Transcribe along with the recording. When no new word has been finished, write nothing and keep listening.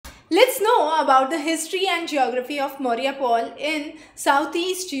Let's know about the history and geography of Mariupol in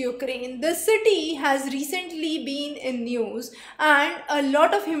southeast Ukraine. The city has recently been in news and a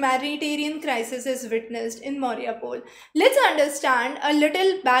lot of humanitarian crisis is witnessed in Mariupol. Let's understand a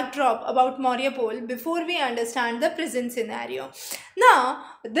little backdrop about Mariupol before we understand the present scenario. Now,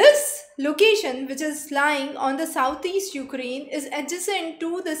 this location, which is lying on the southeast Ukraine, is adjacent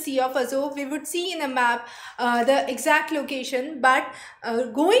to the Sea of Azov. We would see in a map the exact location, but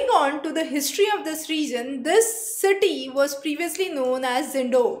going on to the history of this region, this city was previously known as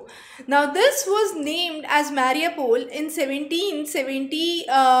Zindov. Now, this was named as Mariupol in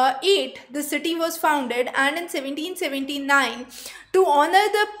 1778. The city was founded, and in 1779, to honor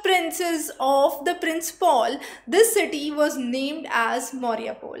the princes of the Prince Paul, this city was named as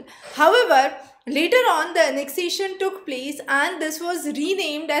Mariupol. However, later on the annexation took place and this was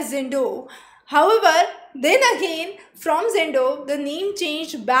renamed as Zindov. However, then again from Zindov, the name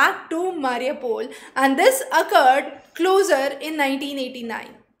changed back to Mariupol, and this occurred closer in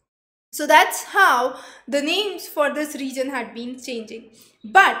 1989. So that's how the names for this region had been changing.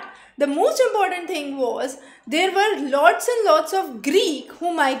 But the most important thing was there were lots and lots of Greek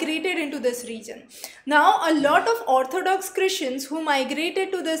who migrated into this region. Now, a lot of Orthodox Christians who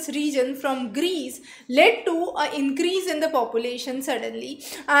migrated to this region from Greece led to an increase in the population suddenly,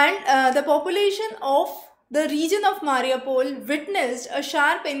 and the population of the region of Mariupol witnessed a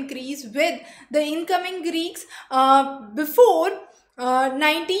sharp increase with the incoming Greeks. Before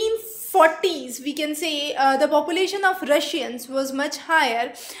 1940s, we can say the population of Russians was much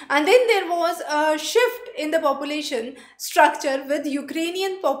higher, and then there was a shift in the population structure with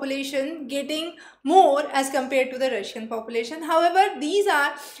Ukrainian population getting more as compared to the Russian population. However, these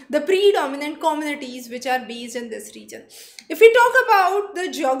are the predominant communities which are based in this region. If we talk about the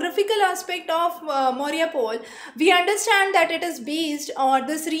geographical aspect of Mariupol, we understand that it is based, or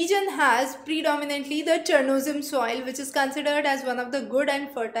this region has predominantly the Chernozem soil, which is considered as one of the good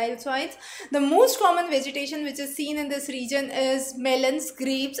and fertile soils. The most common vegetation which is seen in this region is melons,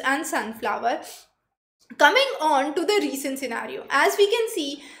 grapes and sunflower. Coming on to the recent scenario, as we can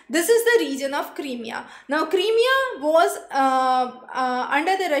see, this is the region of Crimea. Now, Crimea was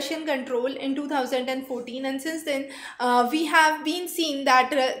under the Russian control in 2014, and since then we have been seeing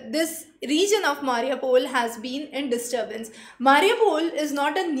that this region of Mariupol has been in disturbance. Mariupol is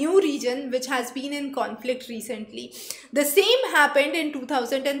not a new region which has been in conflict recently. The same happened in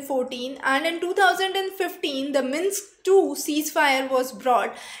 2014, and in 2015 the Minsk II ceasefire was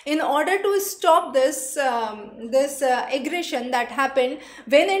brought in order to stop this aggression that happened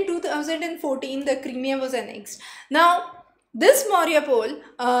when in 2014 the Crimea was annexed. Now, this Mariupol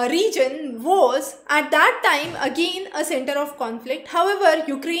region was at that time again a center of conflict. However,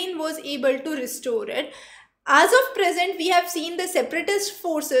 Ukraine was able to restore it. As of present, we have seen the separatist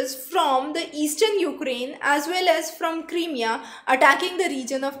forces from the eastern Ukraine as well as from Crimea attacking the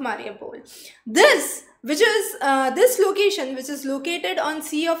region of Mariupol. This location, which is located on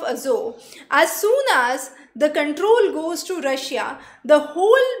Sea of Azov, as soon as the control goes to Russia, the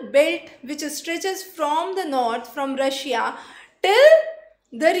whole belt which stretches from the north, from Russia till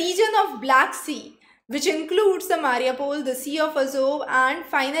the region of Black Sea, which includes the Mariupol, the Sea of Azov, and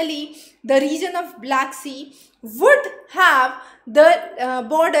finally the region of Black Sea, would have the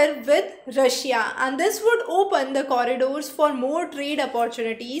border with Russia, and this would open the corridors for more trade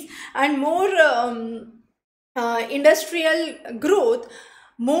opportunities and more industrial growth,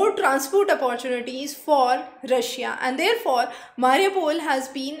 more transport opportunities for Russia, and therefore Mariupol has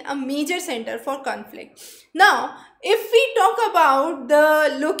been a major center for conflict. Now, if we talk about the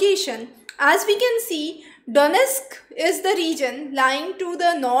location, as we can see, Donetsk is the region lying to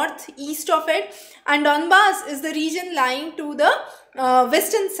the northeast of it, and Donbas is the region lying to the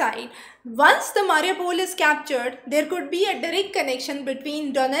western side. Once the Mariupol is captured, there could be a direct connection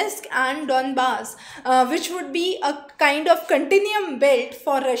between Donetsk and Donbas, which would be a kind of continuum belt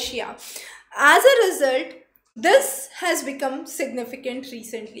for Russia. As a result, this has become significant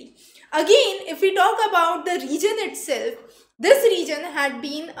recently. Again, if we talk about the region itself, this region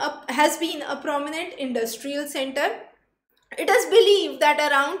has been a prominent industrial center. It is believed that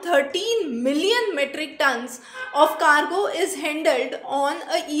around 13 million metric tons of cargo is handled on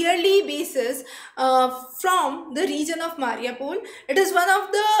a yearly basis from the region of Mariupol. It is one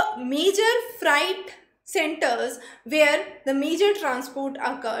of the major freight centers where the major transport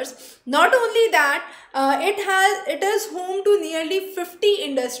occurs. Not only that, it is home to nearly 50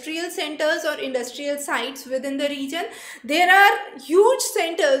 industrial centers or industrial sites within the region. There are huge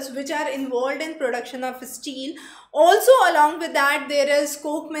centers which are involved in production of steel. Also along with that, there is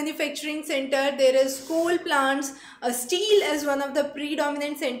coke manufacturing center, there is coal plants, steel is one of the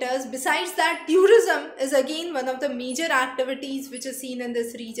predominant centers. Besides that, tourism is again one of the major activities which is seen in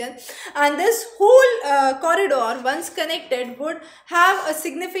this region, and this whole corridor, once connected, would have a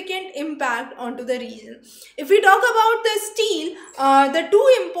significant impact onto the region. If we talk about the steel, the two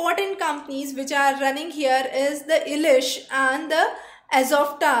important companies which are running here is the Ilish and the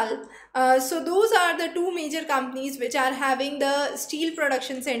Azovstal. So those are the two major companies which are having the steel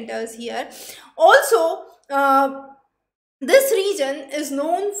production centers here. Also, this region is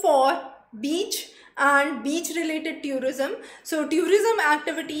known for beach and beach related tourism. So tourism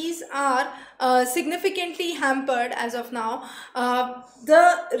activities are significantly hampered as of now.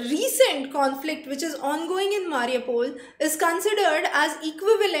 The recent conflict which is ongoing in Mariupol is considered as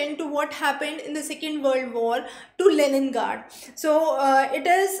equivalent to what happened in the Second World War to Leningrad. So it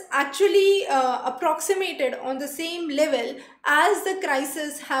is actually approximated on the same level as the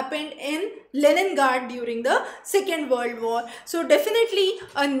crisis happened in Leningrad during the Second World War. So definitely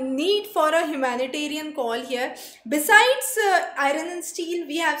a need for a humanitarian call here. Besides iron and steel,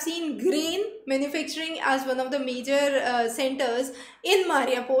 we have seen grain manufacturing as one of the major centers in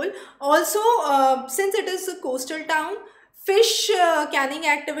Mariupol. Also, since it is a coastal town, fish canning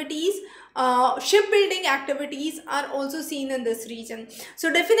activities, shipbuilding activities are also seen in this region.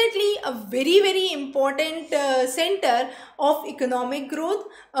 So definitely a very important center of economic growth.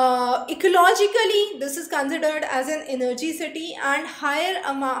 Ecologically, this is considered as an energy city, and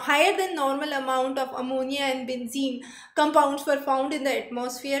higher than normal amount of ammonia and benzene compounds were found in the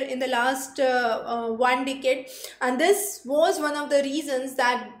atmosphere in the last 1 decade, and this was one of the reasons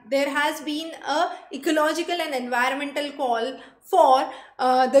that there has been a ecological and environmental call for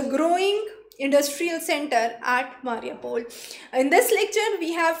the growing industrial center at Mariupol. In this lecture,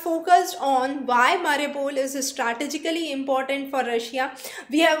 we have focused on why Mariupol is strategically important for Russia.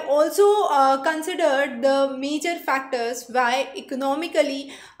 We have also considered the major factors why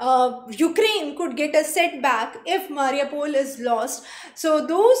economically Ukraine could get a setback if Mariupol is lost. So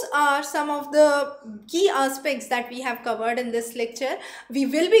those are some of the key aspects that we have covered in this lecture. We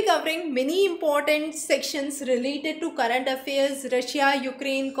will be covering many important sections related to current affairs,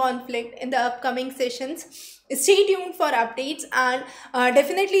 Russia-Ukraine conflict in the upcoming sessions. Stay tuned for updates, and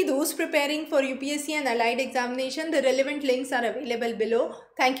definitely those preparing for UPSC and allied examination, the relevant links are available below.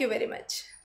 Thank you very much.